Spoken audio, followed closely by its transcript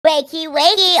Wakey,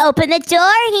 wakey, open the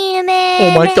door, human.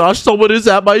 Oh my gosh, someone is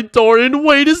at my door. And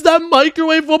wait, is that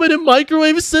microwave woman and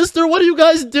microwave sister? What are you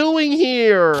guys doing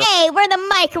here? Hey, we're the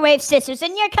microwave sisters,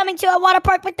 and you're coming to a water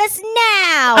park with us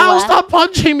now. Ow, stop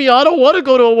punching me. I don't want to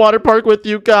go to a water park with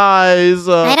you guys.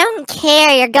 I don't care.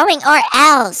 You're going or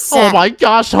else. Oh my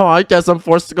gosh, I guess I'm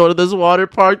forced to go to this water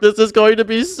park. This is going to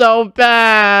be so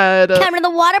bad. Come to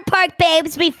the water park,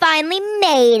 babes. We finally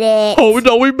made it. Oh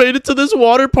no, we made it to this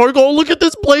water park. Oh, look at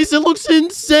this place. It looks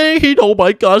insane. Oh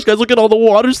my gosh, guys, look at all the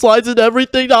water slides and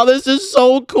everything. Now, this is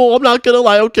so cool. I'm not gonna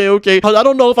lie. Okay. I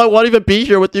don't know if I want to even be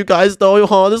here with you guys, though.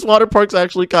 This water park's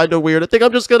actually kind of weird. I think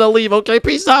I'm just gonna leave, okay?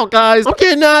 Peace out, guys. I'm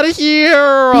getting out of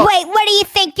here. Wait, where do you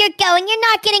think you're going? You're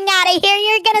not getting out of here.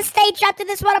 You're gonna stay trapped in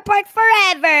this water park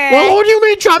forever. Well, what do you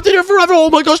mean trapped in here forever? Oh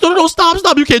my gosh, no, stop.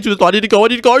 You can't do this. I need to go.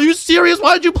 Are you serious?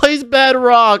 Why did you place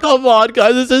bedrock? Come on,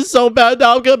 guys. This is so bad.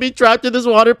 Now I'm gonna be trapped in this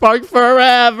water park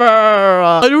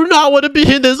forever. I do not want to be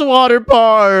in this water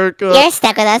park. You're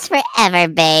stuck with us forever,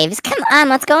 babes. Come on,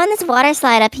 let's go on this water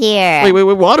slide up here. Wait,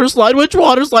 water slide? Which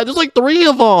water slide? There's like 3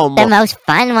 of them. The most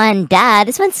fun one, duh.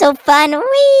 This one's so fun.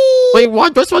 Whee! Wait,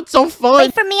 what? This one's so fun.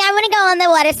 Wait for me. I want to go on the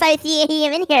water slide with you,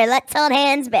 human. Here, let's hold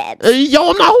hands, babes.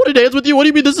 Yo, I'm not holding hands with you. What do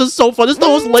you mean this is so fun? This is the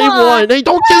most lame one. Hey,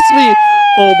 don't kiss me.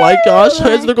 Oh my gosh,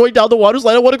 as they're going down the water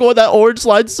slide, I want to go on that orange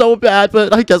slide so bad,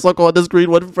 but I guess I'll go on this green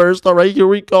one first. All right, here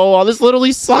we go. Oh, this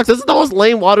literally sucks. This is the most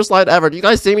lame water slide ever. Do you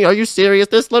guys see me? Are you serious?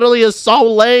 This literally is so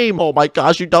lame. Oh my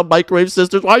gosh, you dumb microwave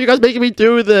sisters. Why are you guys making me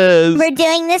do this? We're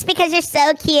doing this because you're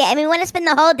so cute, and we want to spend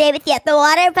the whole day with you at the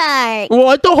water park.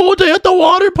 What? The whole day at the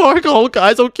water park? Oh,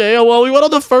 guys, okay. Well, we went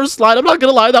on the first slide. I'm not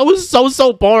gonna lie. That was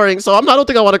so boring, so I don't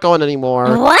think I want to go on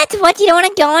anymore. What? You don't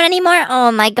want to go on anymore?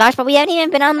 Oh my gosh, but we haven't even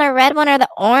been on the red one or the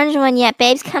orange one yet,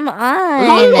 babes. Come on.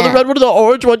 Not even the red one or the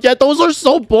orange one yet. Those are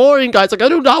so boring, guys. Like, I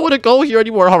do not want to go here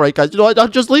anymore. All right, guys. You know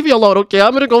what? Just leave me alone, okay?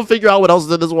 I'm gonna go figure out what else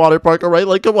is in this water park, all right?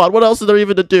 Like, come on. What else is there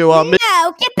even to do? No,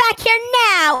 get back here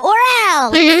now, or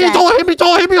else. Hey, don't hit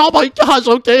me. Oh my gosh.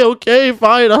 Okay,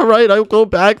 fine. All right, I'll go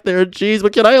back there. Jeez,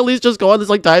 but can I at least just go on this,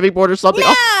 like, diving board or something?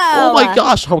 No. Oh my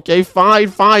gosh. Okay,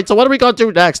 fine. So what are we gonna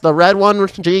do next? The red one?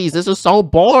 Jeez, this is so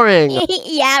boring.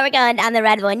 Yeah, we're going down the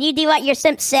red one. You do what your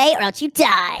simps say, or else you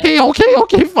die. Hey,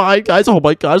 okay, fine, guys. Oh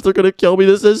my gosh, they're gonna kill me.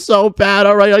 This is so bad.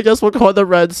 All right, I guess we'll go on the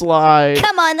red slide.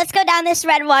 Come on, let's go down this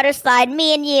red water slide,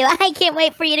 me and you. I can't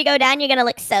wait for you to go down. You're gonna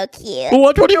look so cute.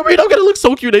 What do you mean I'm gonna look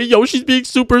so cute? Hey, yo, she's being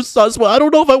super sus. Well, I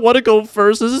don't know if I want to go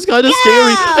first. This is kind of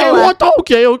scary. Hey, what?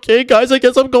 Okay, guys, I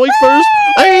guess I'm going first.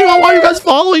 Hey, why are you guys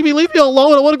following me? Leave me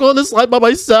alone. I want to go on this slide by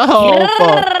myself.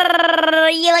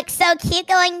 You look so cute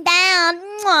going down.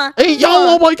 Mwah. Hey, yo,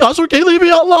 oh my gosh, okay, leave me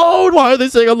alone. Why are they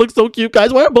saying I look so cute,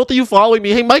 guys? Why are both of you following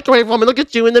me? Hey, microwave woman, look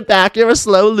at you in the back. You're a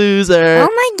slow loser.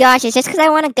 Oh my gosh, it's just because I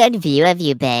want a good view of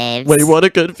you, babes. Wait, what a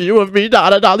good view of me.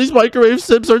 Nah. These microwave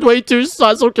sims are way too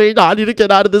sus. Okay, I need to get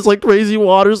out of this, like, crazy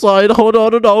water slide. Hold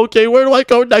on. Okay, where do I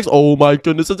go next? Oh my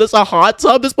goodness, is this a hot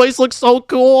tub? This place looks so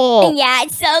cool. Yeah,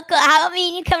 it's so cool. How about me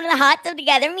and you come to the hot tub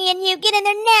together? Me and you get in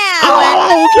there now.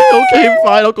 Oh, okay,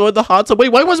 fine. I'll go in the hot tub. Wait,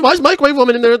 why is microwave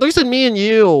woman in there? They said me and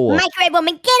you. Microwave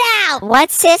woman, get out.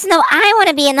 What, sis? No, I want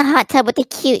to be in the hot tub with the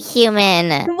cute human.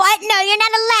 What? No, you're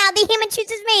not allowed. The human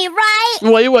chooses me, right?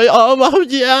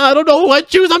 Wait, yeah, I don't know who I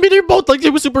choose. I mean, they're both, like,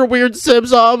 super weird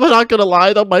sims. I'm not gonna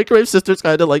lie, the microwave sister's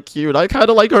kind of, like, cute. I kind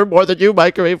of like her more than you,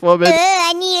 microwave woman.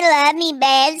 I need you to love me,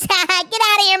 babes. Get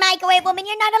out of here, microwave woman.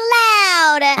 You're not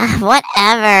allowed.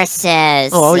 Whatever,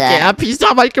 sis. Oh, yeah, peace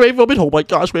out, microwave woman. Oh, my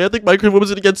gosh, man, I think microwave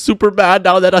woman's gonna get super mad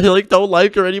now that I, like, don't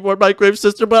like her anymore, microwave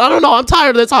sister. But I don't know, I'm tired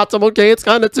of this hot tub, okay? It's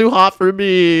kind of too hot for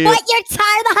me. What? You're tired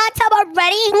of the hot tub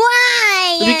already?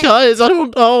 Why? Because, I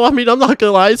don't know. I mean, I'm not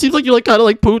gonna lie. It seems like you, like, kind of,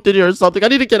 like, pooped in here or something. I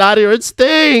need to get out of here. It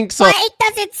stinks. What? It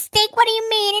doesn't stink? What do you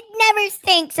mean? It never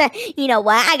stinks. You know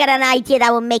what? I got an idea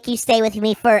that will make you stay with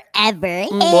me forever.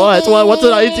 What? What's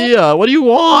an idea? What do you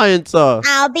want?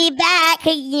 I'll be back.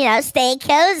 Stay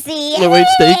cozy. Wait,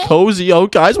 stay cozy. Oh,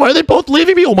 guys, why are they both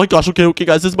leaving me? Oh, my gosh. Okay,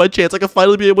 guys, this is my chance. I can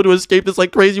finally be able to escape this,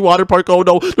 like, crazy water park. Oh,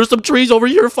 no. There's some trees over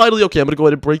here, finally. Okay, I'm gonna go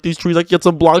ahead and break these trees. I can get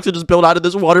some blocks and just build out of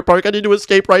this water park. I need to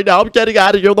escape right now. I'm getting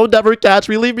out of here. They'll never catch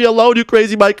me. Leave me alone, you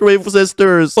crazy microwave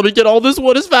sisters. Let me get all this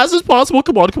wood as fast as possible.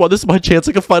 Come on. This is my chance.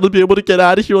 I can finally be able to get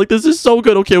out of here. Like, this is so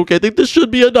good. Okay. I think this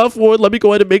should be enough wood. Let me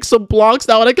go ahead and make some blocks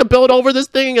now, and I can build over this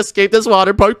thing and escape this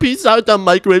water park. Peace out, dumb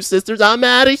microwave sisters. I'm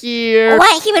out of here.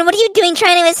 What, human? What are you doing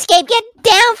trying to escape? Get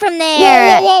down from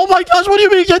there. Whoa, oh my gosh. What do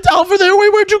you mean get down from there?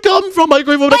 Wait, where'd you come from,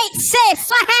 microwave? Wait, sis.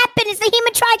 What happened? Is the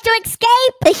human trying to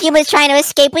escape? The human's trying to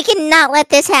escape. We cannot let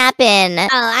this happen. Oh,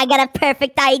 I got a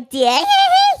perfect idea.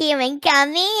 human,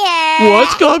 come here.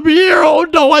 What's come here? Oh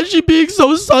no, why is she being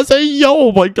so sus? Hey, yo,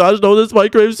 oh my gosh, no, this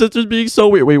microwave sister's being so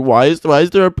weird. Wait, why is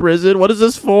there a prison? What is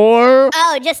this for?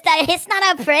 Oh, just it's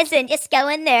not a prison. Just go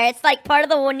in there. It's like part of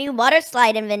the new water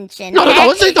slide invention. No,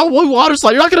 this ain't the water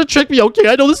slide. You're not gonna trick me, okay?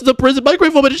 I know this is a prison.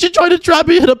 Microwave woman, is she trying to trap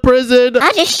me in a prison?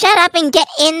 I'll just shut up and get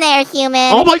in there,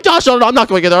 human. Oh my gosh, no, I'm not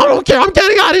going in there. I don't care. I'm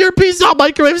getting out of here. Peace out,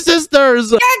 microwave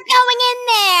sisters. You're going in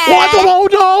there. What? Oh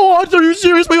no! Are you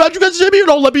serious? Wait, how'd you guys see me?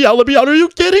 No, let me out. Are you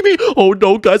kidding me? Oh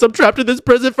no, guys, I'm trapped in this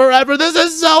prison forever. This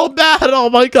is so bad. Oh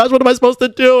my gosh, what am I supposed to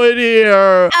do in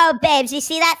here? Oh, babes, you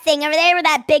see that thing over there with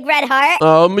that big red heart?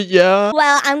 Yeah.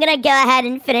 Well, I'm gonna go ahead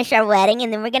and finish our wedding,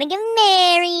 and then we're gonna get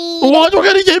married. What? We're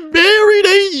gonna get married?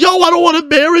 Hey, yo, I don't want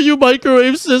to marry you,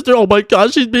 microwave sister. Oh my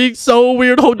gosh, she's being so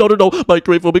weird. Oh, no.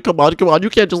 Microwave woman, come on. You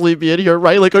can't just leave me in here,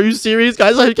 right? Like, are you serious,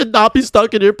 guys? I cannot be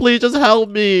stuck in here. Please, just help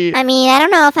me. I mean, I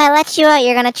don't know. If I let you out,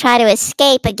 you're gonna try to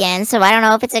escape again, so I don't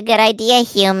know if it's a good idea,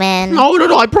 human.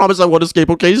 No, I promise I won't escape,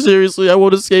 okay? Seriously, I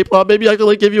won't escape. Maybe I can,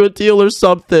 like, give you a deal or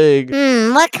something.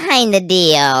 What kind of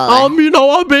deal?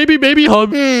 Maybe,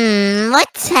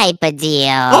 What type of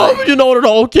deal?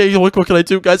 No, okay, what can I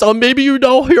do, guys? Maybe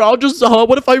here, I'll just,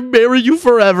 what if I marry you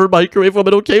forever, microwave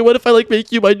woman, okay? What if I, like,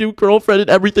 make you my new girlfriend and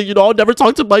everything, I'll never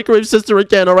talk to microwave sister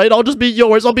again, alright? I'll just be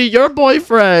yours. I'll be your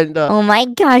boyfriend. Oh my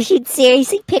gosh, you'd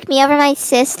seriously pick me over my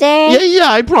sister?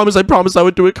 Yeah, I promise I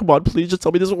would do it. Come on, please, just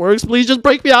tell me this works. Please, just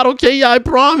break me out, okay? Yeah, I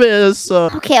promise.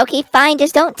 Okay, fine.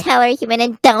 Just don't tell her, human,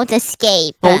 and don't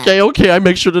escape. Okay, I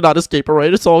make sure to not escape,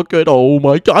 alright? It's all good. Oh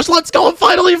my gosh, let's go. I'm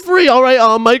finally free, alright?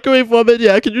 Microwave woman,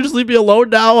 yeah, can you just leave me alone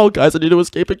now? Oh, guys, I need to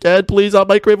escape again. Please,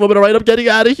 microwave woman, alright? I'm getting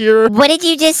out of here. What did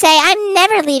you just say? I'm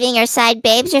never leaving your side,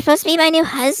 babes. You're supposed to be my new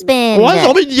husband.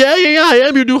 What? Yeah, I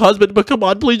am your new husband, but come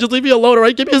on, please, just leave me alone,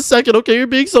 alright? Give me a second, okay? You're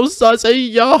being so sus. Hey,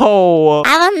 yo.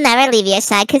 I will never leave your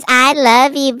side because I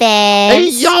love you, babes. Hey,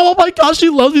 yo, oh my gosh, she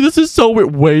loves me. This is so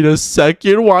weird. Wait a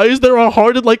second. Why is there a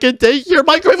heart in, like, a date here?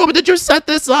 Microwave woman, did you set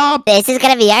this up? This is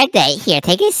gonna be our date. Here,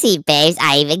 take a seat, babes.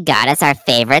 I even got us our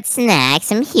favorite snack,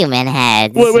 some human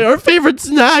heads. Wait, our favorite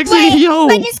snacks? Hey, yo.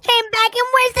 I just came back, and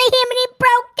where's the human? He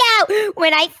broke out.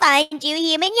 When I find you,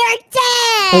 human, you're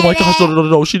dead. Oh my gosh,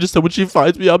 no. She just said when she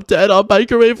finds me, I'm dead.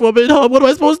 Microwave woman. What am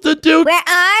I supposed to do? Where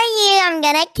are you? I'm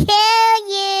gonna kill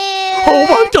you. Oh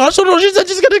my gosh, no, she said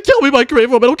she's gonna kill me,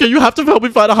 microwave woman. Okay, you have to help me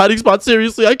find a hiding spot.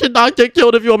 Seriously, I cannot get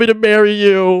killed if you want me to marry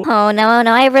you. Oh, no,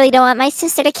 I really don't want my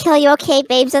sister to kill you. Okay,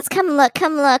 babes, let's come look.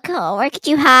 Oh, where could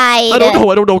you hide? I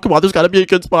don't know. Come on, there's gotta be a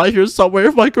good spot here somewhere.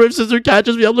 If microwave sister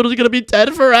catches me, I'm literally gonna be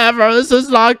dead forever. This is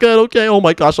not good. Okay, oh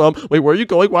my gosh, wait, where are you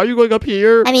going? Why are you going up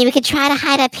here? I mean, we could try to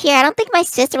hide up here. I don't think my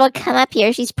sister will come up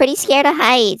here. She's pretty scared of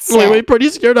heights. Wait, pretty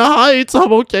scared of heights.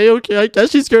 Okay, I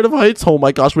guess she's scared of heights. Oh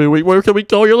my gosh, wait, where can we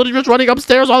go? You're literally just running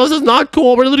upstairs. Oh, this is not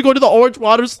cool. We're literally going to the orange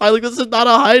water slide. Like, this is not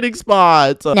a hiding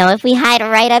spot. No, if we hide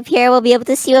right up here, we'll be able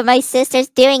to see what my sister's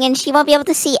doing, and she won't be able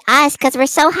to see us because we're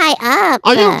so high up.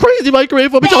 Are you crazy,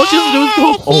 microwave woman? All she has to do is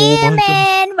go. Oh my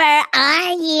god. Where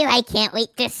are you? I can't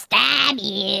wait to stab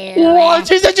you. What?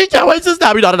 She said she can't wait to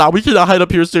stab me. No. We cannot hide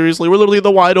up here, seriously. We're literally in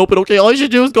the wide open, okay? All you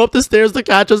should do is go up the stairs to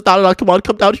catch us. No. Come on,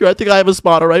 come down here. I think I have a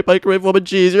spot, all right, microwave woman?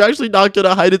 Jeez, you're actually not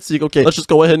gonna hide and seek. Okay, let's just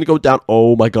go ahead and go down.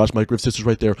 Oh my gosh, microwave sister's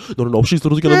right there. No. She's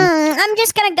literally gonna... I'm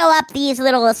just gonna go up these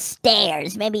little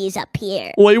stairs. Maybe he's up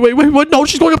here. Wait. No,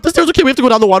 she's going up the stairs. Okay, we have to go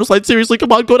down the water slide. Seriously,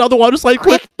 come on, go down the water slide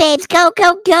quick. Babes, go.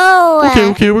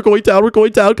 Okay, we're going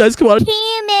down, guys. Come on.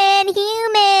 Human.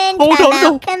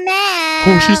 Oh, Come out.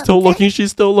 Oh, she's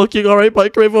still looking. All right,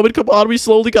 microwave woman, come on. We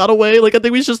slowly got away. Like, I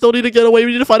think we just still need to get away.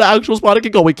 We need to find an actual spot I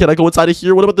can go. Wait, can I go inside of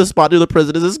here? What about this spot near the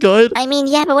prison? Is this good? I mean,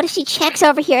 yeah, but what if she checks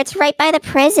over here? It's right by the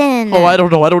prison. Oh, I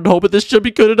don't know, but this should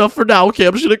be good enough for now. Okay,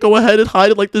 I'm just gonna go ahead and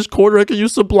hide in, like, this corner. I can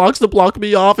use some blocks to block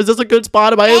me off. Is this a good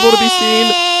spot? Am I able to be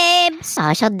seen?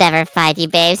 Oh, she'll never find you,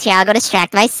 babes. Here, I'll go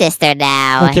distract my sister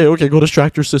now. Okay, go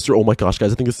distract your sister. Oh my gosh,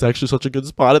 guys, I think it's actually such a good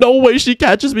spot. No way she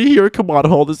catches me here. Come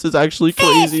on, this is actually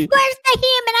crazy. Where's the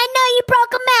human? I know you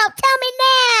broke him out. Tell me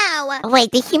now.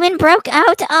 Wait, the human broke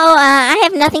out? Oh, I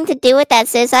have nothing to do with that,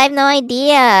 sis. I have no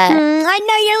idea. I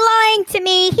know you're lying to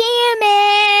me,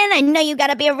 human. I know you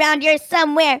gotta be around here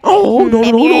somewhere. Oh, no.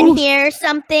 Maybe you're in here or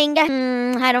something.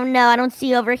 I don't know. I don't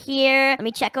see over here. Let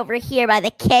me check over here by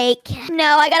the cake.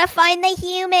 No, I gotta find the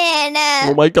human.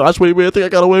 Oh my gosh, wait, I think I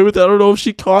got away with it. I don't know if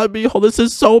she caught me. Oh, this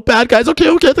is so bad, guys. Okay,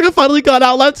 I think I finally got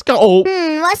out. Let's go.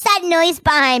 What's that noise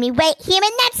behind me? Wait, human,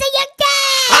 that's it, you're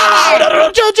dead.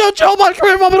 Oh, no, chill,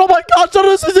 microwave moment. Oh my gosh, no,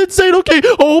 this is insane. Okay,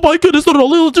 oh my goodness,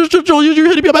 no, chill, you're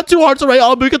hitting me up at 2 hearts, all right?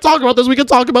 We can talk about this,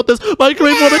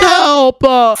 Microwave moment, help.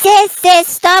 Sis,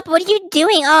 stop. What are you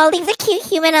doing? Oh, leave the cute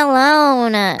human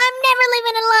alone. I'm never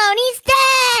leaving alone. He's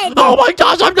dead. Oh my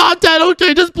gosh, I'm not dead.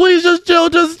 Okay, please, just chill.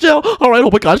 All right, oh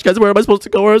my gosh, guys, where am I supposed to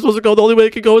go? The only way I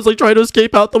can go is like trying to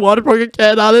escape out the water park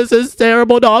again. Now, this is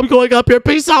terrible. No, I'm going up here.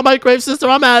 Peace out, my grave sister.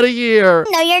 I'm out of here.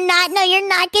 No, you're not.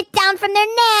 Get down from there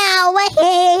now.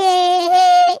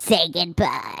 Say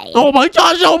goodbye. Oh my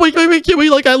gosh, can we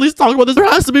like at least talk about this? There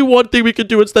has to be one thing we can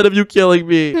do instead of you killing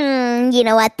me. You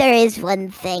know what? There is one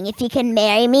thing. If you can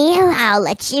marry me, I'll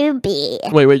let you be.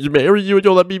 Wait, you marry you and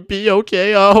you'll let me be?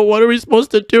 Okay, what are we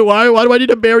supposed to do? Why do I need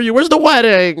to marry you? Where's the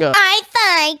wedding? Alright,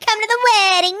 fine. Come to the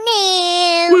wedding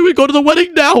now. Wait, we go to the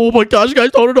wedding now. Oh my gosh,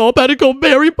 guys, don't know. I'm about to go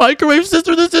marry Microwave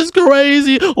Sister. This is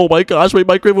crazy. Oh my gosh, wait,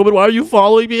 Microwave Woman, why are you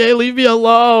following me? Hey, leave me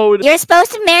alone. You're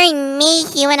supposed to marry me,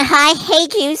 human. I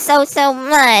hate you so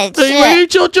much. Hey,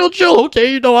 chill.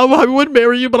 Okay, I would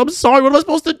marry you, but I'm sorry. What am I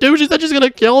supposed to do? She said she's gonna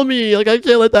kill me. Like, I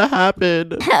can't let that happen.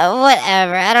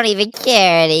 Whatever. I don't even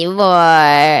care anymore.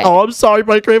 Oh, I'm sorry,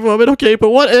 Microwave Woman. Okay, but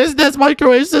what is this,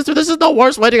 Microwave Sister? This is the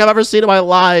worst wedding I've ever seen in my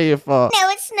life. No,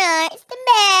 it's not. It's the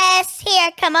best.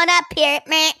 Here, come on up here.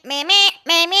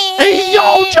 Hey,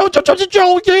 yo, chill.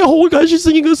 Okay, oh, guys, she's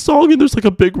singing a song, and there's like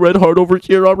a big red heart over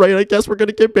here. All right, I guess we're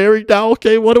gonna get married now.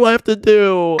 Okay, what do I have to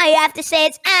do? All you have to say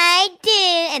is I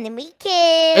do, and then we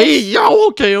kiss. Hey, yo,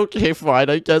 okay, fine.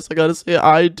 I guess I gotta say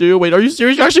I do. Wait, are you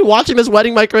serious? You're actually watching this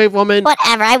wedding, Microwave Woman?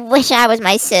 Whatever. I wish I was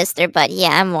my sister, but yeah,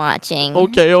 I'm watching.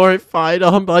 Okay, all right, fine.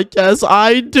 I guess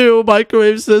I do,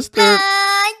 Microwave Sister.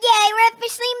 Yay, we're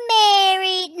officially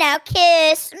married. Now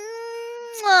kiss.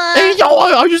 Mwah. Hey, yo,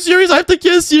 are you serious? I have to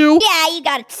kiss you. Yeah, you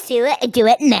gotta do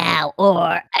it now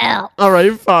or else. All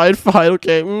right, fine,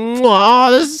 okay. Mwah,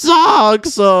 this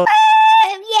sucks.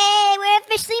 Yay, we're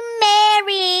officially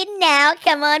married. Now,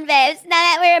 come on, babes. Now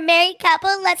that we're a married couple,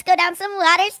 let's go down some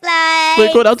water slides.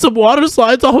 Wait, go down some water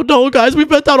slides? Oh, no, guys. We've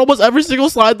been down almost every single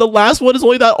slide. The last one is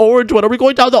only that orange one. Are we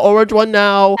going down the orange one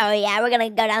now? Oh, yeah, we're gonna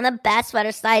go down the best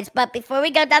water slides. But before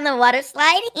we go down the water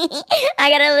slide, I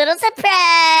got a little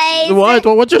surprise. What?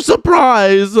 What's your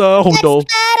surprise? Oh, no.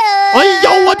 Hey,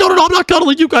 yo, what? No, I'm not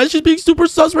cuddling you guys. She's being super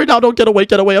sus right now. Don't get away.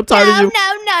 I'm tired of you.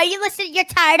 No. You listen, you're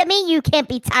tired of me? You can't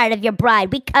be tired of your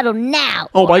bride. We cuddle now.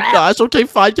 Oh, my gosh. Okay,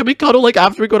 fine. Can we cuddle, like,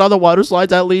 after we go down the water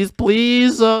slides at least,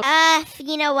 please?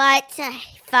 You know what?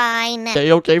 Fine.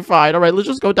 Okay, fine. All right, let's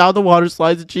just go down the water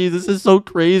slides. Jeez, this is so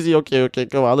crazy. Okay,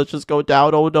 go on. Let's just go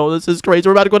down. Oh, no, this is crazy.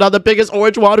 We're about to go down the biggest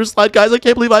orange water slide, guys. I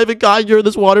can't believe I even got here in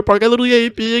this water park. I literally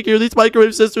hate being here. These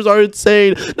Microwave Sisters are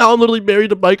insane. Now I'm literally married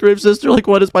to Microwave Sister. Like,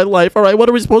 what is my life? All right, what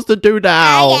are we supposed to do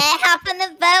now? Yeah, hop on the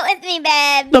boat with me,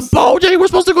 babes. The boat? Hey, we're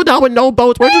supposed to go down with no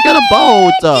boats. Where'd you get a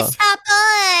boat? Just hop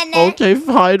on. Okay,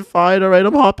 fine. All right,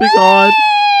 I'm hopping on.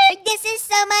 This is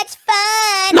so much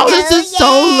fun. No, this is so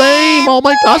lame. Oh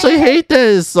my gosh, I hate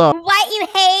this. What, you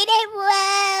hate it?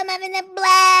 Wow, I'm having a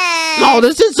blast. No,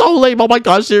 this is so lame. Oh my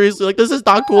gosh, seriously. Like, this is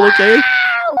not cool, okay?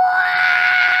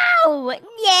 Wow.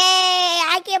 Yay.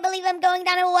 I can't believe I'm going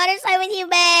down a water slide with you,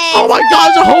 babe. Oh my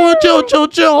gosh, oh,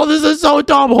 chill. This is so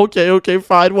dumb. Okay,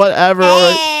 fine, whatever.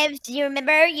 Babes, do you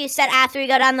remember you said after we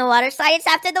go down the water slide? It's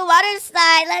after the water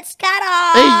slide. Let's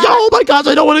cuddle. Hey, yo, oh my gosh,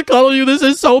 I don't want to cuddle you. This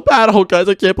is so bad. Oh, guys,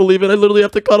 I can't believe it. I literally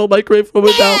have to cuddle my grave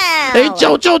woman now. Hey,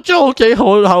 chill. Okay,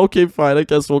 okay, fine. I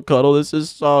guess we'll cuddle. This is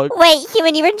sucks. Wait,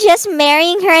 human, you were just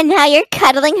marrying her and now you're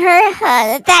cuddling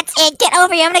her? That's it. Get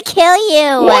over here. I'm gonna kill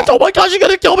you. What? Oh my gosh, you're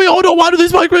gonna kill me. Oh no, why do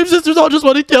these Microwave Sisters all just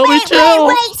want to kill me? Chill.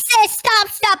 Wait, sis, stop.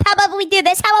 How about we do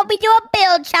this? How about we do a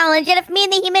build challenge? And if me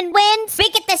and the human wins, we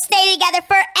get to stay together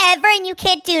forever and you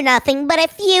can't do nothing. But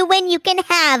if you win, you can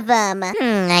have them.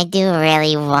 I do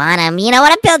really want them. You know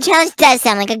what? A build challenge does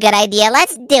sound like a good idea.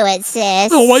 Let's do it,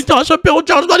 sis. Oh my gosh, a build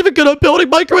challenge. I'm not even good at building.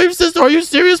 Microwave Sister, are you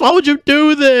serious? Why would you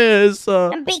do this?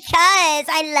 Because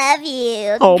I love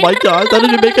you. Oh my gosh, that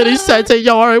didn't make any sense. Hey,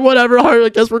 yo, alright, whatever. Alright, I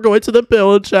guess we're going to the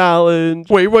build challenge.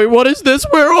 Wait, what is this?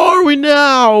 Where are we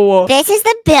now? This is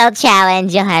the build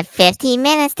challenge. You'll have 15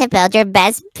 minutes to build your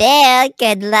best build.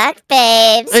 Good luck,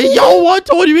 babes. Hey, yo, what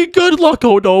do you mean good luck?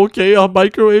 Oh no, okay,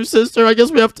 Microwave Sister, I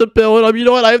guess we have to build. You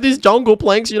know what? I have these jungle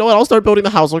planks. You know what? I'll start building the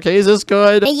house, okay? Is this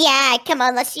good? Yeah, come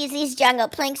on, let's use these jungle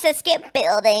planks. Let's get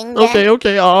building.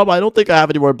 Okay, I don't think I have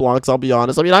any more blocks, I'll be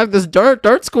honest. I mean, I have this dirt.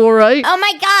 Dirt's cool, right? Oh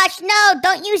my gosh, no,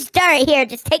 don't use dirt here.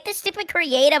 Just take the stupid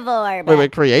creative orb.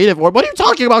 Wait, creative orb? What are you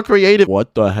talking about, creative?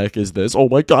 What the heck is this? Oh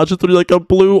my gosh, it's literally like a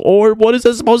blue orb. What is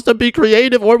this supposed to be,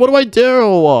 creative orb? What do I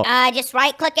do? Just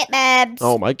right-click it, babes.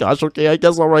 Oh my gosh, okay, I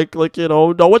guess I'll right-click it.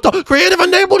 Oh no, what the? creative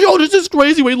enabled. Yo, this is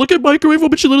crazy. Wait, look at Microwave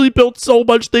Woman. She literally built so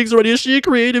much things already. Is she a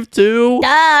creative too? Duh,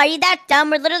 are you that dumb?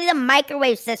 We're literally the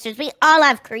Microwave Sisters. We all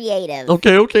have creative.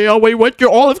 Okay. Oh, wait, what? You're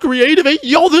all of creative? Hey,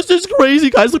 yo, this is crazy,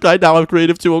 guys. Look, I now have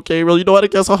creative too. Okay, well, you know what? I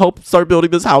guess I'll help start building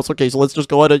this house. Okay, so let's just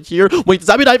go ahead and here. Wait, does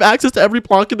that mean I have access to every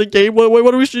block in the game? Wait,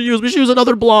 what do we should use? We should use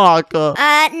another block.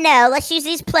 No, let's use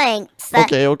these planks.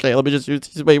 Okay, let me just use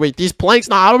these. Wait, these planks?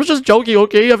 Nah, I was just joking,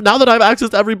 okay? If now that I have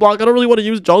access to every block, I don't really want to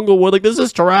use jungle wood. Like, this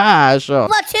is trash. Well,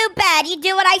 too bad. You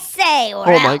do what I say, or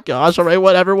Oh my gosh, alright,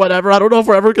 whatever. I don't know if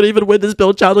we're ever gonna even win this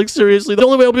build challenge. Like, seriously, the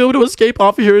only way I'll be able to escape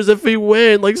off of here is if we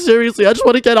win. Like, seriously, I just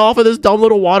want to get off of this dumb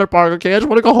little water park, okay? I just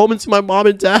want to go home and see my mom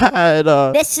and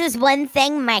dad. This is one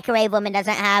thing Microwave Woman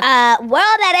doesn't have. World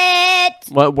edit!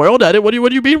 What, world edit? What do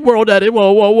you mean world edit?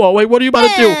 Whoa, wait, what are you about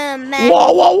to do?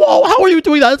 Whoa, how are you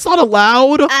doing that? It's not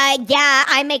allowed. Yeah,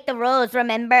 I make the rules,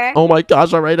 remember? Oh my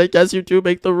gosh, alright, I guess you do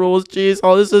make the rules. Jeez,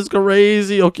 oh, this is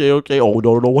crazy. Okay. Oh,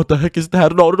 no, what the heck is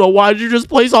that? No, why did you just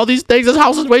place all these things? This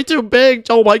house is way too big.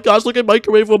 Oh my gosh, look at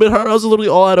Microwave Woman. Her house is literally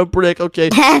all out of brick. Okay.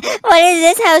 What is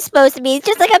this house supposed to be? It's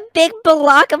just like a big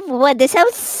block of wood. This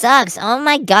house sucks. Oh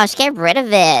my gosh, get rid of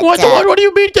it. What do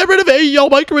you mean get rid of it? Hey, yo,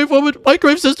 Microwave Woman,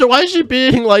 Microwave Sister, why is she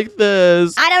being like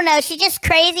this? I don't know. She's just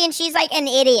crazy and she's like an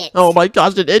idiot. Oh my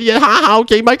gosh, an idiot.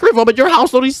 Okay, Microwave Woman, your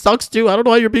house literally sucks too. I don't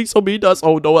know why you're being so mean to us.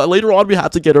 Oh no, later on we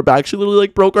have to get her back. She literally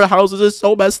like broke our house. This is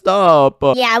so messed up.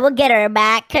 Yeah, we'll get her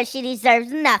back because she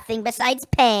deserves nothing besides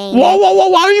pain. Whoa,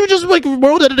 why are you just like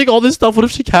world editing all this stuff? What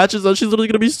if she catches us? She's literally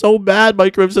gonna be so mad.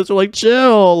 Microwave Sister, like,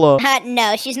 chill.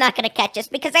 No, she's not gonna catch us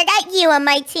because I got you on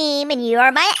my team and you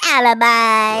are my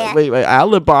alibi. Wait,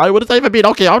 alibi? What does that even mean?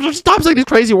 Okay, I'll just stop saying these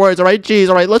crazy words, alright? Jeez,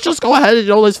 alright, let's just go ahead and,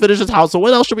 let's finish this house. So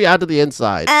what else should we add to the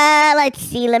inside? Let's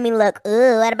see, let me look.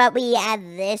 Ooh, what about we add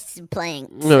this plank?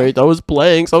 Wait, those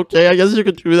planks. Okay, I guess you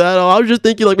could do that. I was just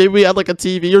thinking, like, maybe we add, like, a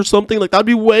TV or something. Like, that'd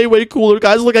be way cooler,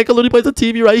 guys. Look, I can literally place a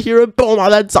TV right here and boom, oh,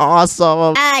 that's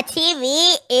awesome.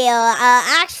 TV? Ew,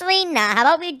 actually, nah. How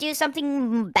about we do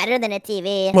something better than a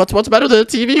TV? What's better than a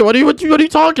TV? What are you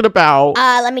talking about?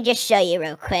 Let me just show you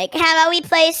real quick. How about we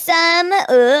play some...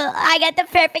 Ooh, I got the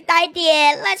perfect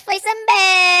idea. Let's play some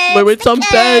beds. Wait, some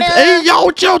beds. Hey, yo,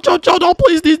 chill. Don't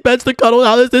place these beds to cuddle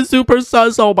now. This is super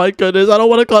sus. Oh, my goodness. I don't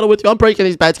want to cuddle with you. I'm breaking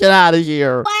these beds. Get out of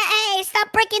here. What? Hey,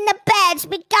 stop breaking the beds.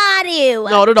 We got you.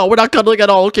 No. We're not cuddling at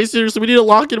all. Okay, seriously. We need to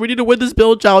lock in. We need to win this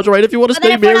build challenge, right? If you want to stay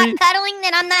married. If we're not cuddling,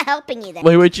 then I'm not helping you then.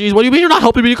 Wait, jeez. What do you mean you're not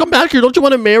helping me? You come back here. Don't you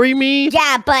want to marry me?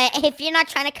 Yeah, but if you're not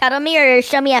trying to cuddle me or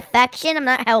show me affection, I'm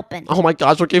not helping. Oh my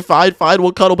gosh. Okay, fine.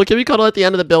 We'll cuddle. But can we cuddle at the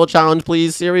end of the build challenge,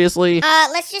 please? Seriously?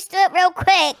 Let's just do it real quick.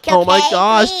 Okay, oh my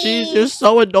gosh. please. Jeez, you're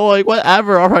so annoying.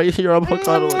 Whatever. All right, here. I'm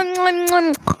cuddling.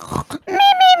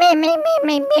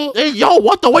 Hey, yo,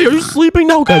 what the way? Are you sleeping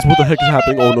now? Guys, what the heck is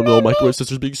happening? Oh, no. Microwave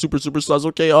Sister's being super sus.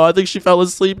 Okay, I think she fell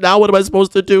asleep. Now what am I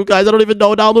supposed to do? Guys, I don't even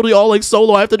know. Now I'm literally all like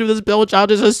solo. I have to do this build challenge.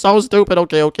 This is so stupid.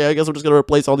 Okay. I guess I'm just gonna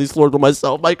replace all these floors with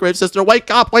myself. Microwave Sister, wake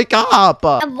up. What? Hey, wait,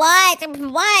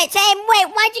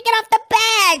 why'd you get off the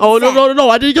bed? Oh, no.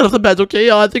 I didn't get off the bed,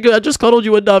 okay? I think I just cuddled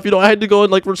you enough. I had to go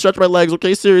and like stretch my legs,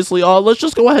 okay? Seriously. Let's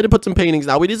just go ahead and put some paintings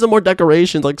now. We need some more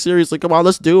decorations. Like, seriously, come on,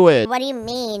 let's do it. What do you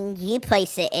mean? You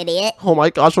place it, idiot. Oh my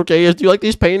gosh, okay. Do you like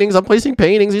these paintings? I'm placing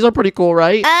paintings. These are pretty cool,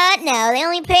 right? No. The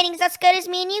only paintings that's good is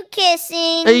me and you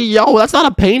kissing. Hey, yo, that's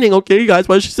not a painting, okay, guys?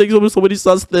 Why is she saying so many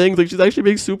sus things? Like, she's actually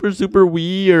being super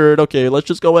weird. Okay, let's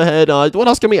just go ahead. What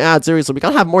else can we add? Seriously, we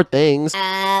gotta have more things. Ooh,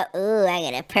 I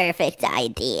got a perfect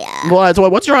idea.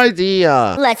 What's your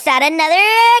idea? Let's add another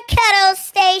cuddle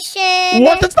station.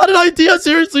 What? That's not an idea.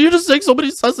 Seriously, you're just saying so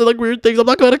many sus and like weird things. I'm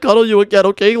not gonna cuddle you again,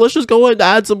 okay? Let's just go and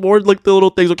add some more like the little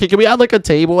things. Okay, can we add like a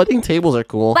table? I think tables are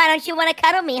cool. Why don't you want to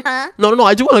cuddle me, huh? No,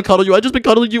 I do want to cuddle you. I've just been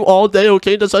cuddling you all day,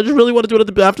 okay? So I just really want to do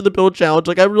it after the build challenge.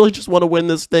 Like, I really just want to win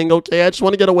this thing, okay? I just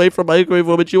want to get away from Microwave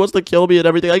Woman. She wants to kill me and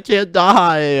everything. I can't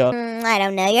die. I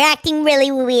don't know. You're acting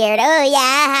really weird. Oh,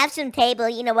 yeah, have some table.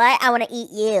 You know what? I want to eat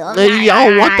you. Hey,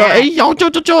 yo, what the? Hey, yo,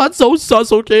 that's so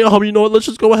sus, okay? You know what? Let's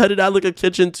just go ahead and add, like, a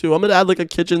kitchen, too. I'm gonna add, like, a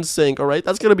kitchen sink, all right?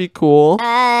 That's gonna be cool.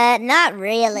 Not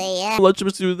really. Let's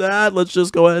just do that. Let's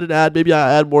just go ahead and maybe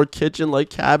I add more kitchen, like,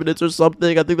 cabinets or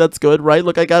something. I think that's good, right?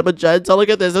 Look, I got magenta. Look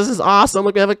at this. This is awesome.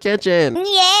 Look, we have a kitchen.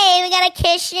 Yay, we got a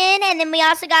kitchen, and then we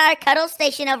also got our cuddle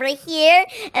station over here,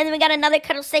 and then we got another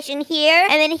cuddle station here,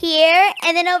 and then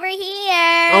over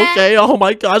here. Okay, oh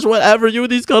my gosh, whatever. You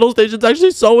and these cuddle stations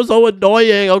actually so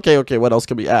annoying. Okay, what else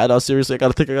can we add? Seriously, I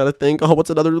gotta think. Oh, what's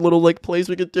another little, like, place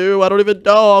we could do? I don't even even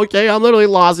know, okay? I'm literally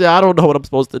lost. Yeah, I don't know what I'm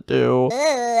supposed to do. Ooh,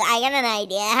 I got an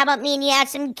idea. How about me and you add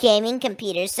some gaming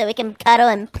computers so we can cuddle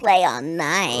and play all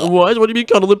night? What? What do you mean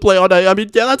cuddle and play all night? I mean,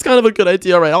 yeah, that's kind of a good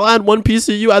idea, all right? I'll add one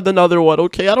PC, you add another one,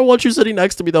 okay? I don't want you sitting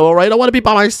next to me, though, all right? I want to be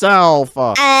by myself.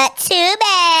 Too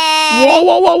bad.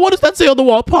 Whoa, what does that say on the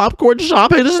wall? Popcorn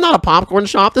shop? Hey, this is not a popcorn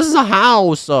shop. This is a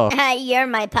house. You're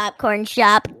my popcorn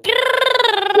shop.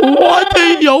 What?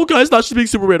 Hey, yo, guys, not just being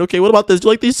super weird. Okay, what about this? Do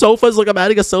you like these sofas? Like, I'm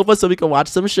adding a sofa so we can watch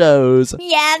some shows.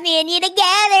 Yeah, me and you together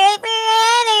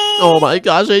forever. Oh my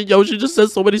gosh, hey, yo, she just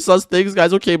says so many sus things,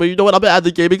 guys. Okay, but you know what? I'm gonna add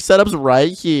the gaming setups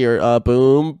right here.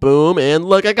 Boom, boom, and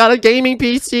look, I got a gaming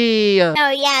PC. Oh,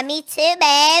 yeah, me too,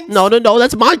 babes. No,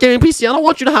 that's my gaming PC. I don't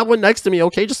want you to have one next to me,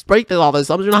 okay? Just break all this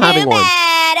up. You're not having one.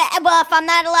 Well, if I'm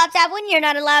not allowed to have one, you're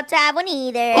not allowed to have one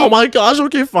either. Oh my gosh,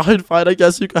 okay, fine. I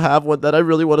guess you can have one then. I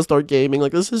really want to start gaming.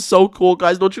 Like, this is so cool,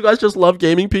 guys. Don't you guys just love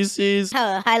gaming PCs?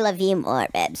 Oh, I love you more,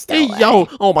 babes. Hey, yo.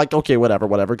 Oh my, okay,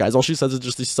 whatever, guys. All she says is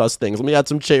just these sus things. Let me add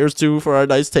some chairs, too, for our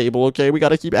nice table, okay? We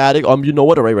gotta keep adding. You know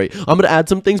what? All right. I'm gonna add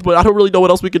some things, but I don't really know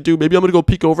what else we could do. Maybe I'm gonna go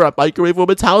peek over at Microwave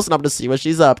Woman's house, and I'm gonna see what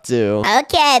she's up to.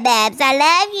 Okay, babes. I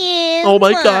love you. Oh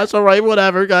my gosh. All right,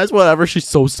 whatever, guys. Whatever. She's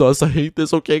so sus. I hate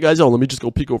this. Okay, guys. Yo, let me just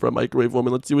go peek over at Microwave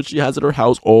Woman. Let's see what she has at her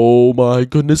house. Oh my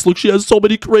goodness. Look, she has so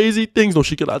many crazy things. No,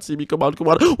 she cannot see me. Come on.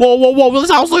 Whoa. This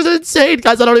house looks insane.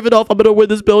 Guys, I don't even know if I'm gonna win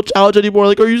this build challenge anymore.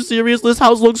 Like, are you serious? This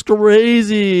house looks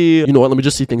crazy. You know what? Let me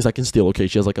just see things I can steal. Okay,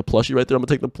 she has like a plushie right there. I'm gonna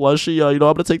take the plushie. I'm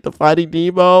gonna take the Finding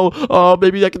Nemo.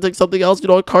 Maybe I can take something else.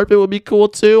 A carpet would be cool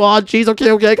too. Oh, jeez.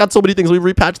 Okay. I got so many things. Let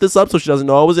me repatch this up so she doesn't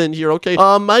know I was in here. Okay.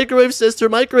 Microwave sister.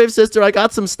 I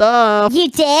got some stuff. You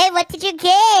did? What did you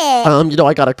get?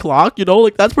 I got a clock.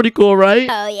 Like, that's pretty cool, right?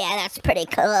 Oh, yeah, that's pretty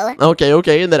cool.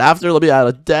 Okay. And then after, let me add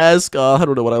a desk. I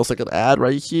don't know what else I could add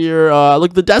right here.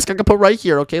 Look, the desk I can put right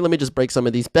here. Okay, let me just break some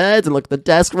of these beds and look, the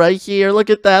desk right here. Look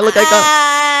at that. Look, I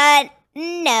got...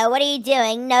 No, what are you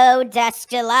doing? No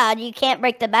desk allowed. You can't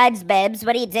break the beds, babes.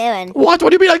 What are you doing? What do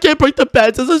you mean I can't break the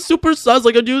beds? This is super sus.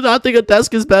 Like, I do not think a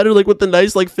desk is better, like, with the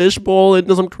nice, like, fishbowl and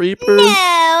some creepers.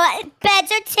 No, beds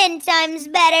are 10 times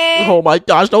better. Oh my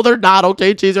gosh, no, they're not.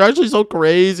 Okay, jeez, they're actually so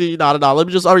crazy. No. Let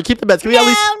me just, alright, keep the beds. Can we at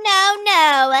least...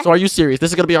 No. So are you serious?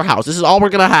 This is gonna be our house. This is all we're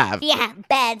gonna have. Yeah,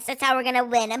 beds. That's how we're gonna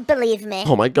win. Believe me.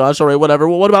 Oh my gosh, alright, whatever.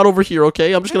 Well, what about over here,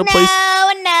 okay? I'm just gonna place...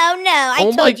 No.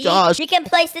 Oh my gosh. You can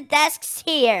place the desks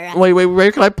here. Wait,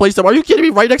 where can I place them? Are you kidding me?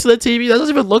 Right next to the TV? That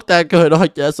doesn't even look that good. I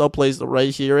guess I'll place them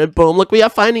right here. And boom, look, we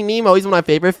have Finding Nemo. He's one of my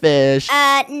favorite fish.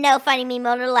 No Finding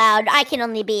Nemo allowed. I can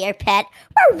only be your pet.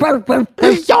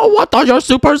 Hey, yo, what the? You're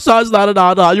super sus.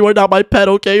 No. You are not my pet,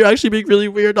 okay? You're actually being really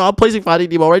weird. No, I'm placing Finding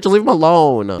Nemo, right? Just leave him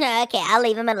alone. Okay, I'll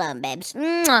leave him alone, babes.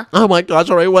 Mwah. Oh my gosh,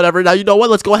 alright, whatever. Now, you know what?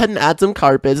 Let's go ahead and add some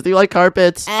carpets. Do you like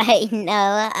carpets?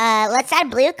 No. Let's add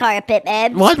blue carpet,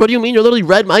 babes. What? What do you mean? You're literally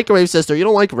red, Microwave sister. You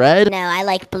don't like red? No, I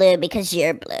like blue because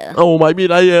you're blue. Oh, I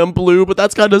mean, I am blue, but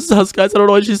that's kind of sus, guys. I don't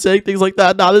know why she's saying things like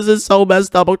that. Nah, this is so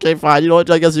messed up. Okay, fine. You know what?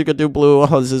 I guess you could do blue.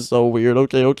 Oh, this is so weird.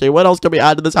 Okay. What else can we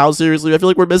add to this house? Seriously, I feel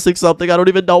like we're missing something. I don't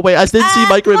even know. Wait, I didn't see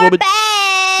Microwave Woman.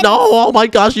 No, oh my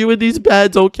gosh, you in these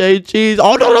beds, okay, jeez.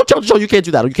 Oh, no, Joe, you can't do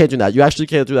that. You can't do that. You actually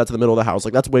can't do that to the middle of the house.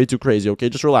 Like, that's way too crazy, okay?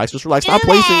 Just relax. Stop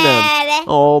placing them.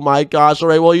 Oh my gosh, all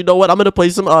right, well, you know what? I'm gonna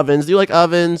place some ovens. Do you like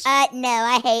ovens? No,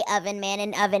 I hate oven man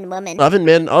and oven woman. Oven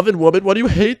man, oven woman? What do you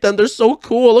hate them? They're so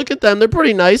cool. Look at them. They're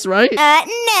pretty nice, right?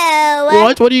 No.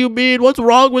 What? What do you mean? What's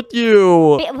wrong with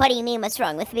you? What do you mean, what's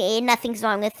wrong with me? Nothing's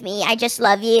wrong with me. I just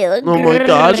love you. Oh my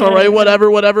gosh, all right,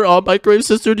 whatever. Oh, Microwave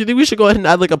sister, do you think we should go ahead and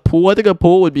add, like, a pool? I think a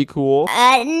pool would be cool.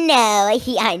 No.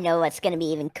 I know what's gonna be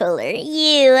even cooler.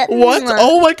 You. What?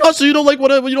 Oh my gosh, so you don't like you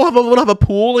don't have a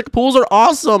pool? Like, pools are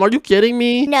awesome. Are you kidding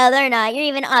me? No, they're not. You're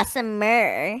even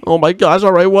awesomer. Oh my gosh,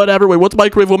 all right, whatever. Wait, what's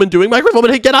Microwave Woman doing? Microwave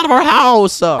Woman, hey, get out of our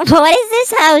house. What is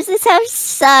this house? This house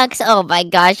sucks. Oh my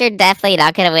gosh, you're definitely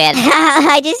not gonna win.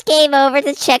 I just came over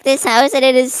to check this house and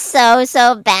it is so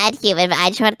bad, human. But I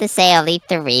just wanted to say only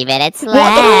 3 minutes left.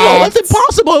 What? No, that's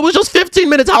impossible. It was just 15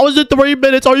 minutes. How is it 3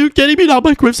 minutes? Are you kidding me? Now,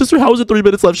 Microwave sister, how is it 3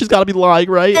 minutes left? She's gotta be lying,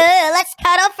 right? Let's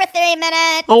cuddle for 3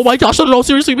 minutes. Oh my gosh, no,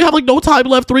 seriously, we have like no time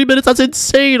left. 3 minutes, that's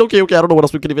insane. Okay, I don't know what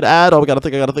else we can even add. Oh, I gotta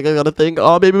think.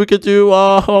 Oh, maybe we could do,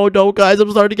 oh no, guys,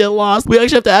 I'm starting to get lost. We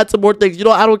actually have to add some more things.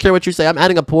 I don't care what you say. I'm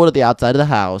adding a pool to the outside of the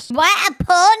house. What? A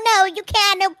pool? No, you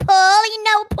can't. No pool. You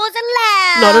know pools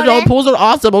are loud. No, pools are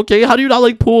awesome, okay? How do you not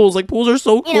like pools? Like, pools are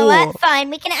so cool. You know what? Fine,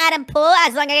 we can add a pool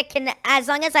as long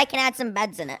as I can add some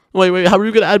beds in it. Wait, how are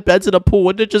you gonna add beds in a pool?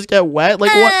 Wouldn't it just get wet?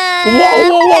 Like, what?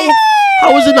 Whoa.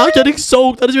 How is it not getting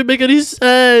soaked? That doesn't even make any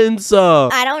sense.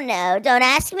 I don't know. Don't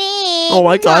ask me. Oh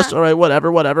my gosh. All right,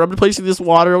 whatever. I'm replacing this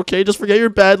water, okay? Just forget your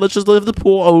bed. Let's just leave the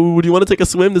pool. Oh, do you want to take a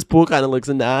swim? This pool kind of looks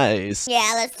nice.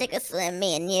 Yeah, let's take a swim,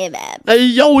 me and you, babe. Hey,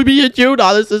 yo, me and you.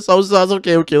 Nah, this is so sus.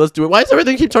 Okay, let's do it. Why does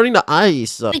everything keep turning to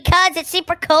ice? Because it's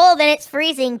super cold and it's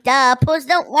freezing. Duh, pools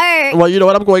don't work. Well, you know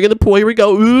what? I'm going in the pool. Here we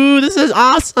go. Ooh, this is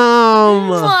awesome.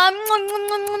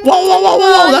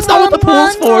 Whoa. That's not what the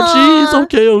pool's for. Jeez.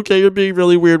 Okay. You're being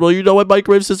really weird. Well, you know what,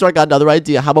 microwave sister? I got another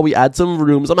idea. How about we add some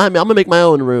rooms? I'm gonna make my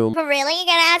own room. Really? You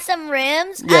gonna add some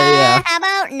rooms? Yeah. How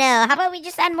about no? How about we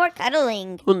just add more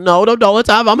cuddling? No. I'm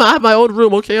gonna have my own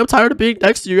room, okay? I'm tired of being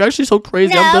next to you. You're actually so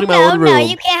crazy. I'm building my own room. No,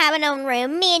 you can't have an own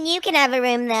room. Me and you can have a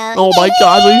room, though. Oh my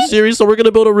gosh, are you serious? So we're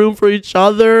gonna build a room for each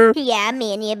other? Yeah,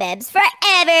 me and you, babes, forever.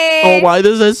 Oh my,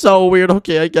 this is so weird.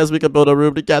 Okay, I guess we can build a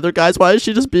room together. Guys, why is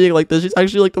she just being like this? She's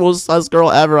actually like the most sus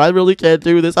girl ever. I really can't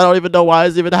do this. I don't even know why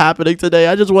it's even happening today.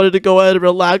 I just wanted to go ahead and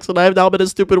relax, and I've now been in a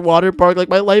stupid water park. Like,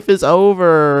 my life is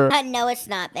over. No, it's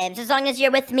not, babes. As long as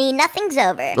you're with me, nothing's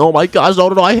over. Oh my gosh, no,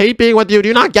 I hate being with you. Do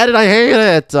you not get it? I hate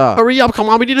it. Hurry up, come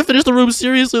on. We need to finish the room.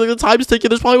 Seriously, like, the time's ticking.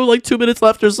 There's probably like 2 minutes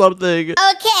left or something. Okay,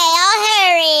 I'll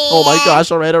hurry. Oh my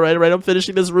gosh, all right. I'm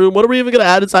finishing this room. What are we even gonna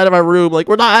add inside of our room? Like,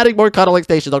 we're not adding more cuddling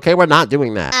stations, okay? We're not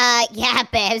doing that. Yeah,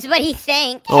 babes. What do you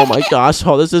think? Oh my gosh,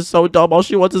 this is so dumb. All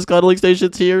she wants is cuddling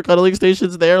stations here, cuddling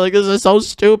stations there. Like, this is so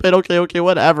stupid. Okay,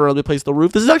 whatever. Let me place the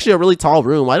roof. This is actually a really tall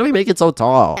room. Why do we make it so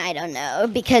tall? I don't know.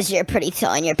 Because you're pretty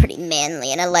tall and you're pretty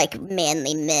manly, and I like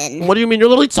manly men. What do you mean? You're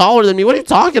literally taller than me. What are you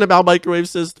talking about, microwave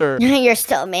sister? You're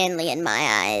still manly in my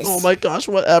eyes. Oh my gosh,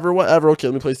 whatever. Okay,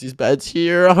 let me place these beds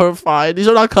here. Oh, fine. These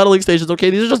are not cuddling stations, okay?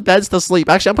 These are just beds to sleep.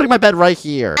 Actually, I'm putting my bed right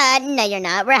here. No, you're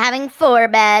not. We're having 4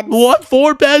 beds. What?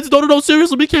 4 beds? No,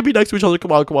 seriously. We can't be next to each other.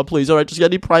 Come on, please. All right, just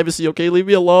get any privacy, okay? Leave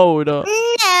me alone.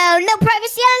 No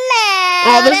privacy allowed.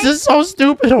 Oh, this is so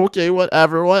stupid. Okay,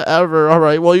 whatever. All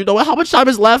right, well, you know what? How much time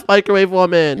is left, microwave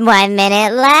woman? 1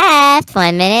 minute left.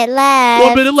 1 minute left.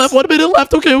 1 minute left. 1 minute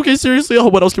left. Okay, seriously. Oh,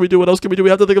 what else can we do? We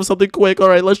have to think of something quick. All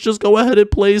right, let's just go ahead and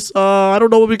place, I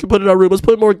don't know what we can put in our room. Let's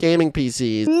put more gaming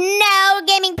PCs. No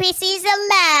gaming PCs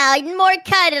allowed. More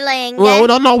cuddling.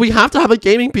 Well, no, we have to have a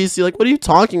gaming PC. Like, what are you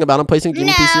talking about? I'm placing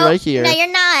gaming PC right here. No,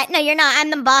 you're not. I'm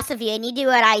the boss of you, and you do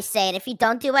what I say. And if you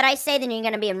don't do what I say, then you're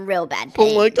gonna be in real bad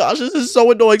pain. Oh my gosh, this is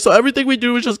so annoying. So everything we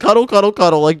do is just cuddle.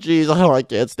 Like, geez, I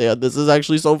can't stand this. This is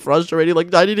actually so frustrating.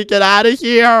 Like, I need to get out of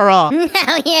here. No,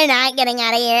 you're not getting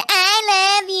out of here.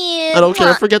 I love you. I don't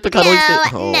care. Forget the cuddling thing.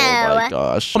 Oh my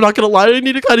gosh. I'm not gonna lie. I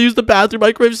need to kind of use the bathroom.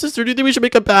 Microwave sister, do you think we should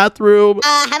make a bathroom?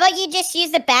 How about you just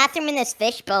use the bathroom in this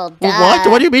fishbowl? Duh.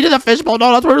 What do you mean in the fishbowl?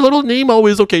 No, that's where little Nemo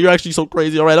is. Okay, you're actually so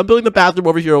crazy. All right, I'm building the bathroom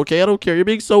over here, okay? I don't care. You're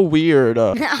being so weird.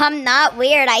 I'm not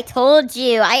weird. I told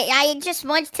you. I just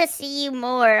want to see you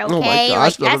more, okay? Oh my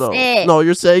gosh, like, no. It. No,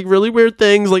 you're saying really weird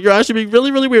things. Like, you're actually being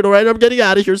really, really weird, all right? I'm getting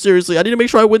out of here, seriously. I need to make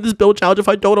sure I win this build challenge. If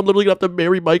I don't, I'm literally gonna have to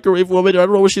marry microwave woman. I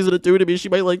don't know what she's gonna do to me. She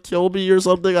might, like, kill me or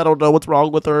something. I don't know what's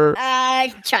wrong with her.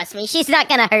 Trust me. She's not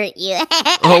gonna hurt you.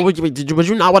 Oh, wait, would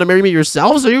you not want to marry me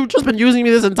yourself? So you've just been using me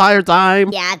this entire time?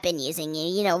 Yeah, I've been using you.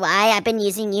 You know why? I've been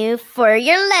using you for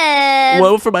your love.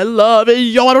 Well, for my love. Hey,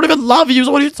 yo, I don't even love you.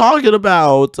 So what are you talking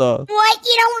about? What?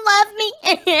 You don't love me?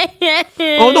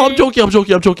 Oh, no, I'm joking. I was just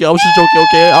joking, okay? I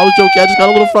was joking. I just got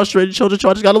a little frustrated. I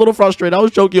just got a little frustrated. I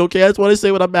was joking, okay? That's what I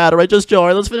say when I'm mad, all right? Just chill, all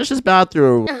right? Let's finish this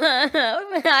bathroom.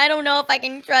 I don't know if I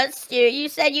can trust you. You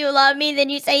said you love me, then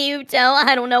you say you don't.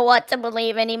 I don't know what to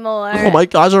believe anymore. Oh my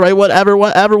gosh, all right, whatever.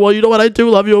 Well, you know what? I do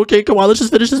love you, okay? Come on, let's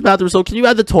just finish this bathroom. So can you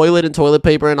add the toilet and toilet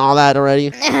paper and all that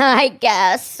already? I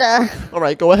guess. All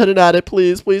right, go ahead and add it,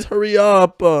 please. Please hurry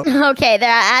up. Okay, there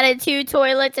I added 2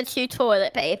 toilets and 2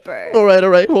 toilet paper. All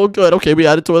right. Well, good. Okay, we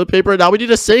added toilet paper. Now we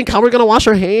need a sink. How are we going to wash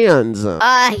our hands?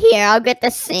 Here, I'll get the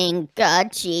sink.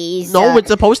 Jeez. No, it's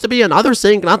supposed to be another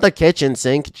sink, not the kitchen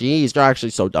sink. Jeez, you're actually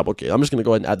so dumb. Okay, I'm just going to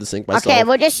go ahead and add the sink myself. Okay,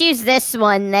 we'll just use this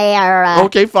one there.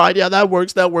 Okay, fine. Yeah, that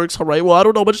works. All right, well, I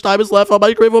don't know how much time is left on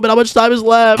microwave woman. How much time is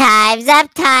left? Time's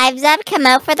up. Come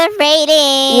out for the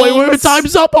ratings. Wait,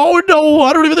 time's up. Oh, no.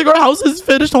 I don't even think our house is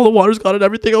finished. All the water's gone and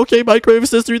everything. Okay, microwave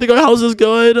sister, you think our house is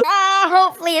good?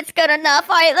 Hopefully it's good enough.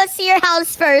 All right, let's see your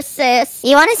house first, sis.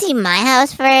 You want to see my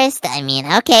house first? I mean,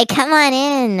 okay, come on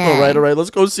in. All right, let's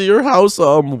go see your house.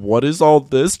 What is all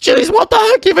this? Jeez, what the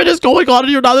heck even is going on in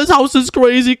here now? This house is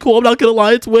crazy cool. I'm not gonna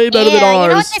lie, it's way way better than You know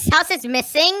what ours. this house is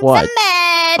missing? What? Some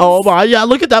beds. Oh my, yeah,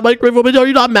 look at that microwave woman. Are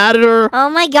you not mad at her? Oh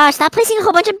my gosh, stop placing a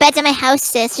whole bunch of beds in my house,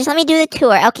 sis. Just let me do the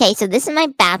tour. Okay, so this is my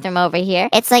bathroom over here.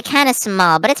 It's like kind of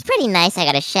small, but it's pretty nice. I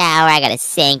got a shower, I got a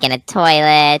sink and a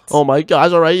toilet. Oh my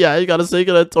gosh, alright, yeah, you got a sink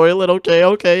and a toilet.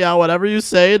 Okay, yeah, whatever you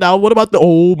say. Now, what about the...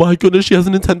 Oh my goodness, she has a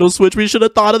Nintendo Switch. We should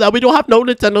have thought of that. We don't have no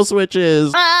Nintendo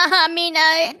Switches.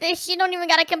 She don't even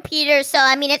got a computer, so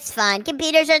I mean, it's fine.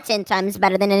 Computers are 10 times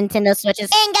better than Nintendo Switches.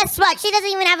 And guess what? She doesn't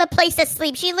even have a place to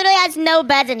sleep. She literally has no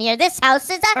beds in here. This house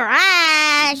is a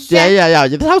trash. Yeah.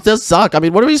 This house does suck. I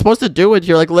mean, what are we supposed to do in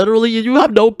here? Like, literally, you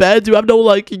have no beds. You have no,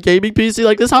 like, gaming PC.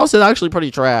 Like, this house is actually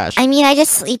pretty trash. I mean, I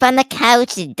just sleep on the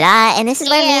couch, duh. And this is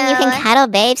where me and you can cuddle,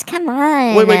 babes. Come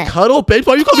on. Wait, cuddle, babes?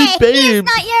 Why are you calling me babes? He's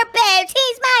not your babes.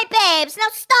 He's my babes. Now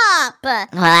stop.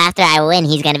 Well, after I win,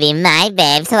 he's gonna be my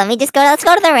babe. So let's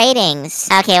go to the ratings.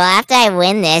 Okay, well, after I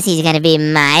win this, he's gonna be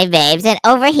my babes. And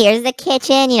over here's the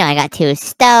kitchen. You know, I got 2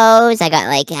 stoves. I got,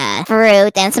 like,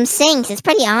 fruit and some sinks. It's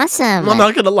pretty awesome. I'm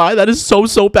not gonna lie, that is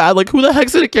so bad. Like, who the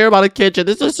heck's gonna care about a kitchen?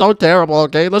 This is so terrible,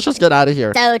 okay? Let's just get out of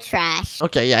here. So trash.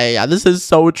 Okay, yeah. This is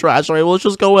so trash. All right, well, let's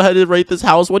just go ahead and rate this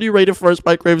house. What do you rate it first,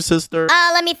 my grave sister?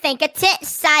 Let me think.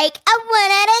 Psych. A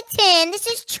 1 out of 10. This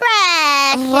is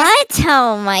trash. What?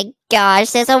 Oh my gosh,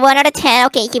 there's a 1 out of 10.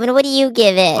 Okay, Human, what do you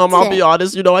give it? I'll be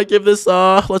honest, you know, I give this,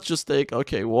 let's just think.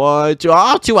 Okay, 1, 2,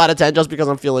 2 out of 10 just because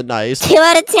I'm feeling nice. 2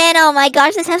 out of 10. Oh my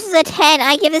gosh, this house is a 10.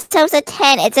 I give this house a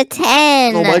 10. It's a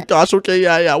 10. Oh my gosh, okay,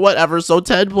 yeah, whatever. So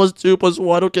 10 plus 2 plus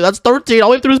 1, okay, that's 13. All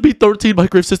we have to do is beat 13, my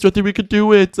grave sister. I think we could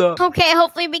do it. Okay,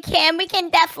 hopefully we can. We can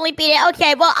definitely beat it.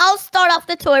 Okay, well, I'll start off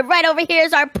the tour. Right over here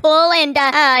is our pool, and,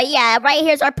 yeah, right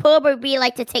here's our pool where we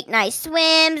like to take nice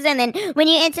swims, and then when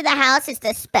you enter the house, it's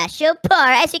the special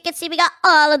part. As you can see, we got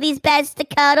all of these beds to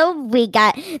cuddle.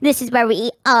 This is where we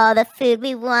eat all the food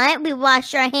we want. We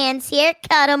wash our hands here,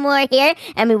 cuddle more here,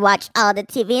 and we watch all the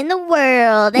TV in the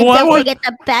world. And don't forget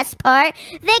the best part,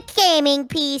 the gaming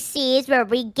PCs where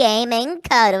we game and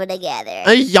cuddle together.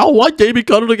 Hey, y'all want gaming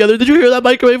cuddle together? Did you hear that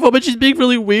microwave woman? She's being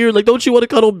really weird. Like, don't you want to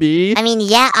cuddle me? I mean,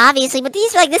 yeah, obviously, but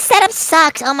this setup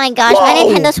sucks. Oh my gosh, my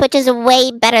Nintendo Switch is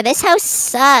way better. This house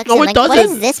sucks. No, it doesn't. What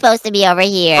is this supposed to be over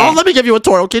here? Oh, let me give you a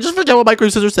tour, okay? Just forget what my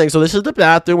grave sister's saying. So this is the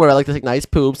bathroom where I like to take nice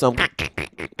poops.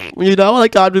 You know,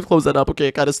 like, God, we close that up. Okay,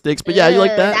 it kind of stinks. But yeah, you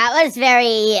like that? That was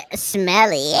very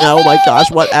smelly. Oh my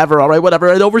gosh, whatever. All right,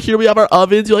 whatever. And over here we have our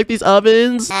ovens. You like these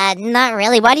ovens? Not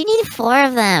really. Why do you need 4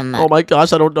 of them? Oh my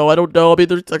gosh, I don't know. I mean,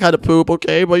 they're kind of poop,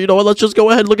 okay? But you know what? Let's just go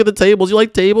ahead and look at the tables. You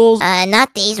like tables?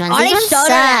 Not these ones. Already These ones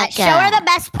suck. Show her the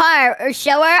best part, or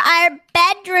show her our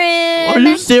bedroom. Are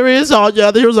you serious? Oh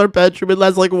yeah, here's our bedroom. It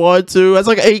has like 1, 2, it's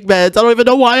like 8 beds. I don't even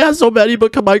know why it has so many,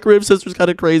 but my grave sister's kind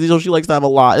of crazy, so she likes to have a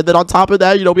lot. And then on top of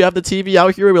that, you know, we have the TV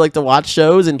out here. We like to watch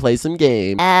shows and play some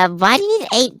games. Why do you need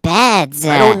 8 beds?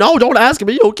 I don't know. Don't ask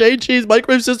me. Okay, jeez, my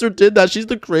grave sister did that. She's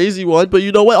the crazy one. But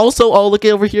you know what? Also, oh, look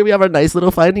over here. We have our nice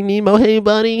little Finding Nemo. Hey,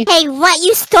 buddy. Hey, what?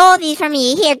 You stole these from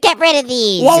me. Here, get rid of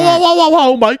these. Whoa.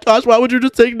 Oh my gosh, why would you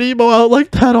just take Nemo out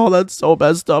like that? Oh, that's so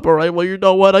messed up. All right, well, you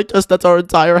know what? I guess that's our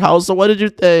entire house. So what did you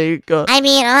think? I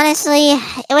mean, honestly,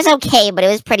 it was okay, but it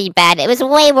was pretty bad. It was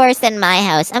way worse than my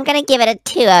house. I'm gonna give it a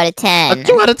 2 out of 10. A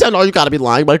 2 out of 10? Oh, you gotta be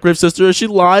lying. My grave sister, is she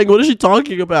lying? What is she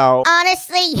talking about?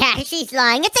 Honestly, yeah, she's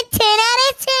lying. It's a 10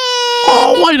 out of 10.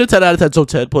 Oh, why a 10 out of 10? So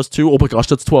 10 plus 2. Oh my gosh,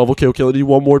 that's 12. Okay, I need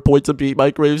 1 more point to beat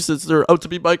my grave sister. Oh, to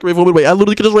beat my grave woman. Wait, I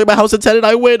literally could just rate my house a 10 and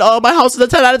I win. Oh, my house is a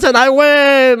 10 out of 10. I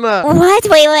win. What?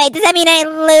 Wait. Does that mean I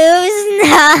lose?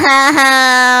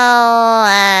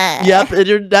 No. Yep, and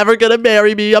you're never gonna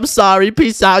marry me. I'm sorry.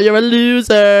 Peace out. You're a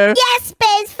loser. Yes,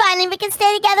 babes. Finally, we can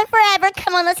stay together forever.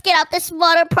 Come on, let's get out this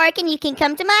water park and you can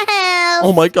come to my house.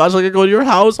 Oh my gosh, I can go to your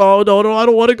house. Oh, no, I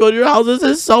don't want to go to your house. This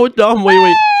is so dumb.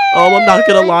 Wait. I'm not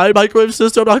gonna lie. My grave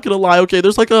sister, I'm not gonna lie. Okay,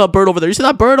 there's like a bird over there. You see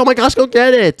that bird? Oh my gosh, go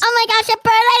get it. Oh my gosh, a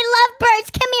bird. I love birds.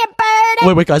 Come here,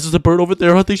 bird. Wait, guys, there's a bird over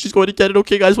there. I think she's going to get it.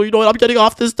 Okay, guys, well, you know what? I'm getting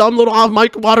off this dumb little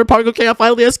water park. Okay, I'm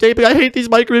finally escaping. I hate these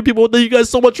microwave people. Thank you guys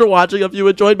so much for watching. If you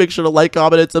enjoyed, make sure to like,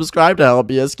 comment, and subscribe to help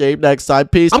me escape next time.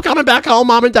 Peace. I'm coming back home,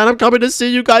 Mom and Dad. I'm coming to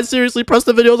see you guys. Seriously, press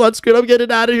the videos on screen. I'm getting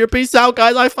out of here. Peace out,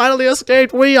 guys. I finally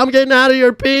escaped. I'm getting out of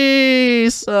here.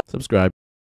 Peace. Subscribe.